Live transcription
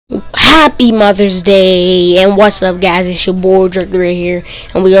Happy Mother's Day, and what's up guys, it's your boy Drake right here,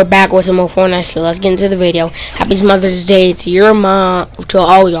 and we are back with some more Fortnite, so let's get into the video. Happy Mother's Day to your mom, to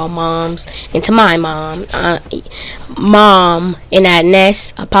all y'all moms, and to my mom, mom, in that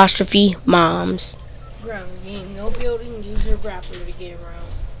nest, apostrophe, moms. Ground game, no building, use your grappler to get around.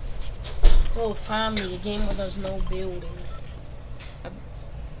 Oh, finally, a game where there's no building.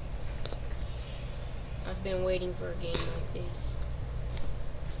 I've been waiting for a game like this.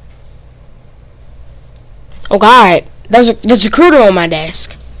 Oh god, there's a recruiter on my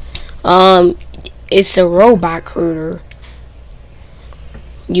desk. It's a robot recruiter.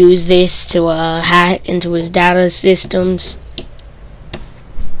 Use this to hack into his data systems.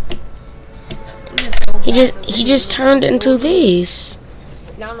 He just turned into this.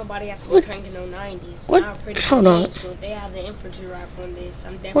 Now nobody has to be cranking no 90s. What? Hold on. So if they have the infantry rifle on this,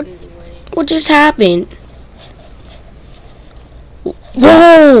 I'm definitely winning. What just happened?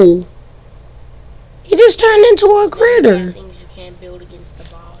 Whoa! He just turned into a critter. Things you can't build against the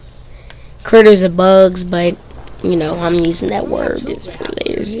boss. Critters are bugs, but you know I'm using that word. It's for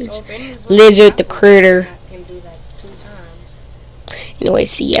lizards. Lizard the critter. Anyway,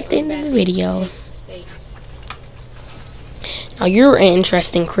 see you at the end of the video. Now you're an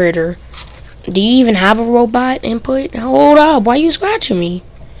interesting critter. Do you even have a robot input? Hold up, why are you scratching me?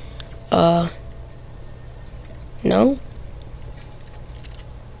 No?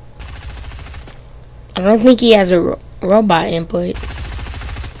 I don't think he has a robot input.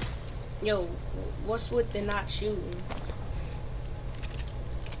 Yo, what's with the not shooting?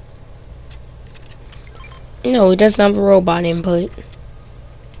 No, he doesn't have a robot input.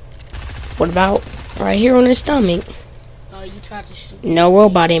 What about right here on his stomach? Oh, you tried to shoot. No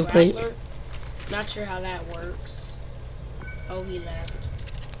robot input. Not sure how that works. Oh, he left.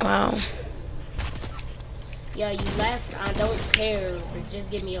 Wow. Yeah, you left. I don't care, but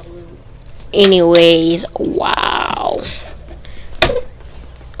just give me a loot. Anyways, wow.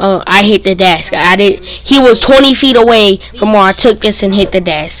 I hit the desk. He was 20 feet away from where I took this and hit the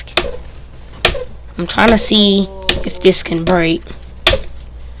desk. I'm trying to see if this can break.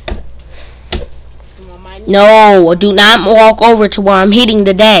 No, do not walk over to where I'm hitting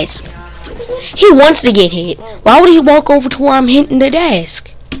the desk. He wants to get hit. Why would he walk over to where I'm hitting the desk?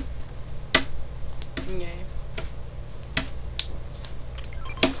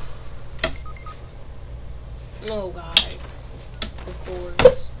 Oh god. Of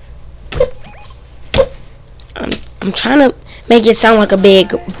course. I'm trying to make it sound like a big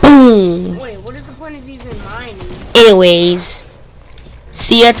boom. Wait, what is the point of even mining? Anyways,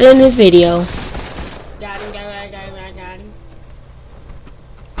 see you at the end of the video. Got him.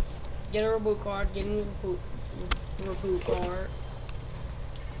 Get a reboot card, get a reboot card.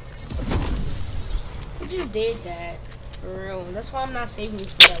 Who just did that? For real. That's why I'm not saving you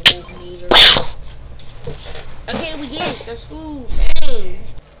for that wolf leader. Okay, we get it. There's food. Dang.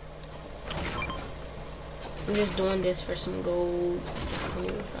 I'm just doing this for some gold. I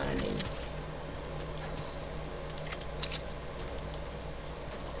can't even find it.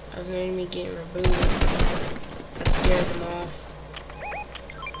 I was an enemy getting rebooted. I scared them off.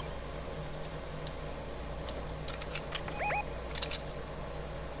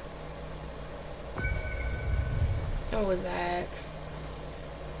 What was that?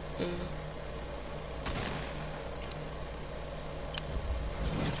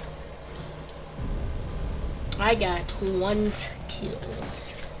 I got 1 kill.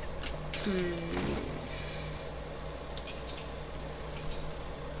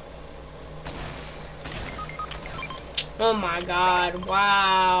 Oh my god,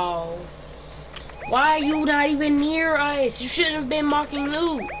 wow. Why are you not even near us? You shouldn't have been marking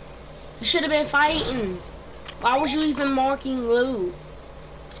loot. You should have been fighting. Why was you even marking loot?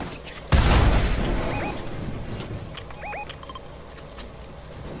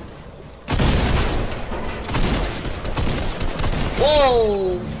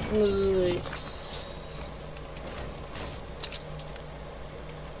 Whoa, good.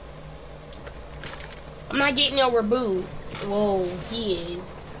 I'm not getting your reboot. Whoa, he is.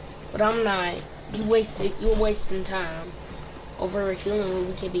 But I'm not. You're wasting time. Over a feeling when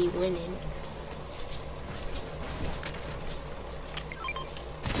we could be winning.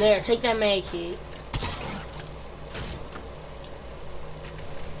 There, take that mag kit.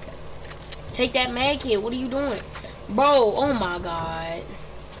 Take that mag kit, what are you doing? Bro, oh my god.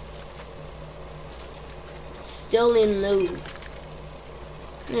 Still in loot.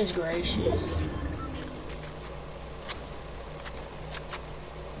 Goodness gracious.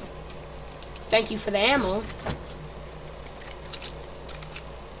 Thank you for the ammo.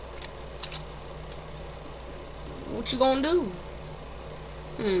 What you gonna do?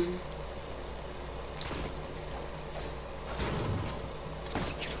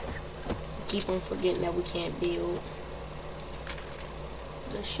 keep on forgetting that we can't build.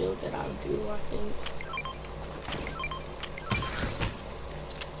 The shield that I do, I think.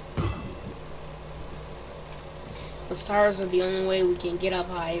 The stars are the only way we can get up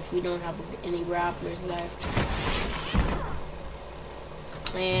high if we don't have any grapplers left.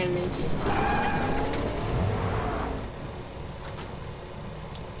 And they just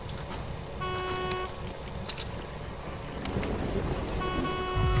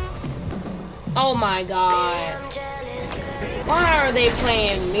oh my god. Why are they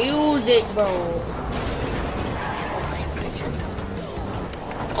playing music, bro?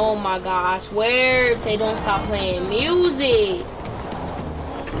 Oh my god, I swear if they don't stop playing music.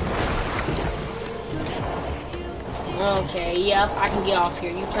 Okay, yep, I can get off here.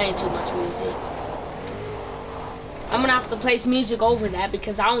 You playing too much music. I'm gonna have to place music over that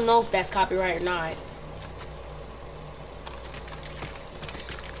because I don't know if that's copyright or not.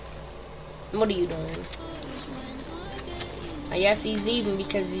 What are you doing? I guess he's leaving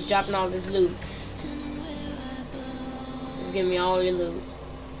because he's dropping all this loot. Just give me all your loot.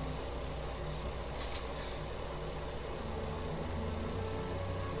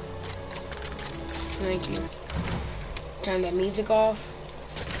 Thank you. Turn that music off.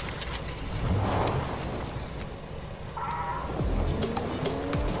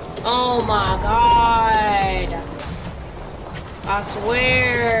 Oh my god. I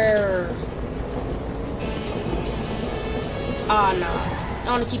swear. Oh no.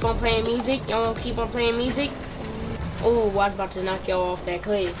 Y'all wanna keep on playing music? Y'all wanna keep on playing music? Oh, I was about to knock y'all off that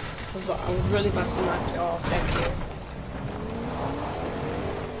cliff. I was really about to knock y'all off that cliff.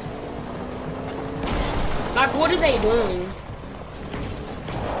 Like, what are they doing?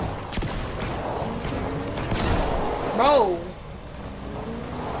 Bro.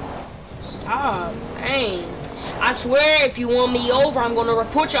 Stop. Dang. I swear if you want me over, I'm gonna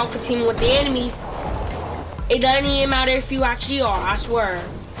report y'all for teaming with the enemy. It doesn't even matter if you actually are, I swear.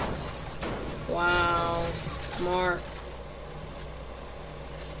 Wow. Smart.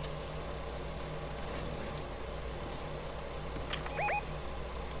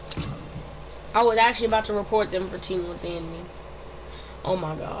 I was actually about to report them for teaming with the enemy. Oh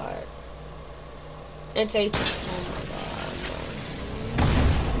my god. It's a... Oh my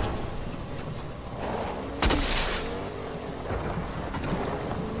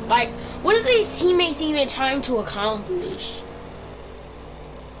god. Like, what are these teammates even trying to accomplish?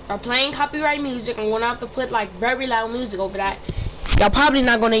 Are playing copyright music. I'm gonna have to put like very loud music over that. Y'all probably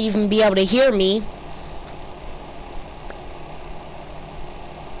not gonna even be able to hear me.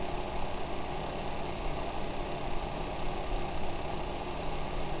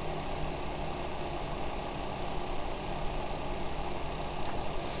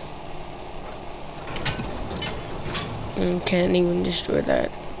 Can't even destroy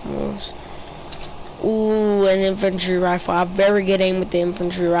that. Ooh, an infantry rifle. I have very good aim with the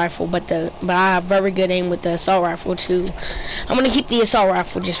infantry rifle, but I have very good aim with the assault rifle too. I'm gonna keep the assault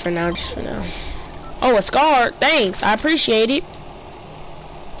rifle just for now. Oh, a scar. Thanks. I appreciate it.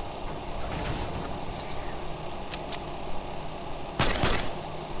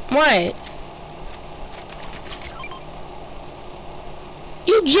 What?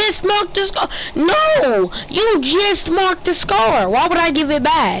 You just marked the scar. No, you just marked the scar. Why would I give it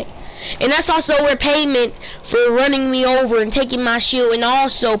back? And that's also a payment for running me over and taking my shield and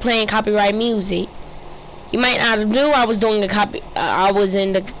also playing copyright music. You might not have knew I was doing the I was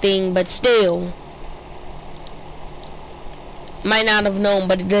in the thing, but still. Might not have known,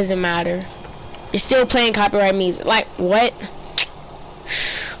 but it doesn't matter. You're still playing copyright music. Like, what?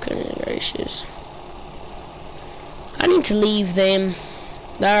 Goodness gracious. I need to leave them.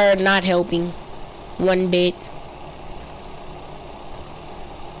 They're not helping one bit.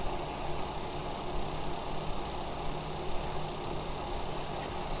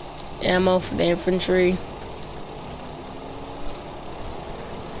 Ammo for the infantry.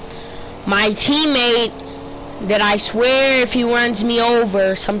 My teammate that I swear if he runs me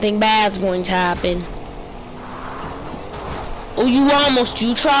over, something bad's going to happen. Oh, you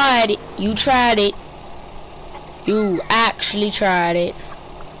tried it. You tried it. You actually tried it.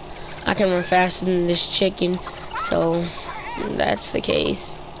 I can run faster than this chicken, so that's the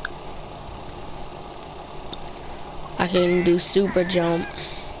case. I can do super jump.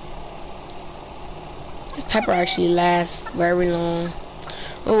 This pepper actually lasts very long.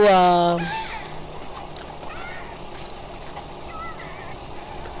 Ooh,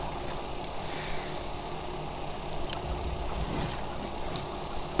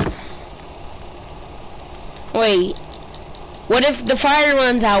 wait. What if the fire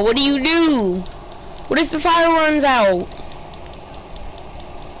runs out? What do you do? What if the fire runs out?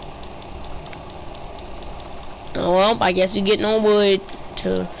 Well, I guess we get no wood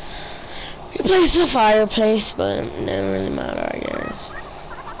to replace the fireplace, but it doesn't really matter, I guess.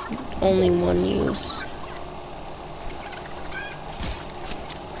 Only one use.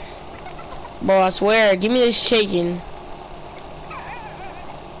 Bro, I swear, give me this chicken.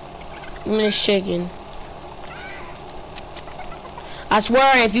 Give me this chicken. I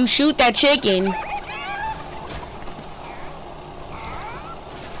swear, if you shoot that chicken...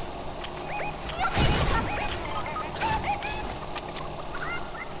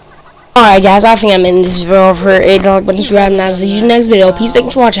 Alright guys, I think I'm in this video for 8 o'clock, but this is wrapping up. See you next video. Peace,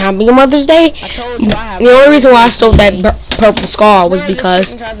 thanks for watching. Happy Mother's Day. The only reason why I stole that purple skull was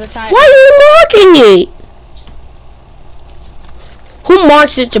because... Why are you marking it? Who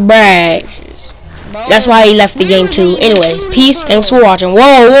marks it to brag? That's why he left the game too. Anyways, peace, thanks for watching.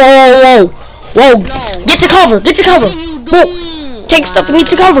 Whoa, whoa, whoa, whoa. Get to cover, get to cover. Whoa. Take stuff and get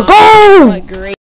to cover. Go!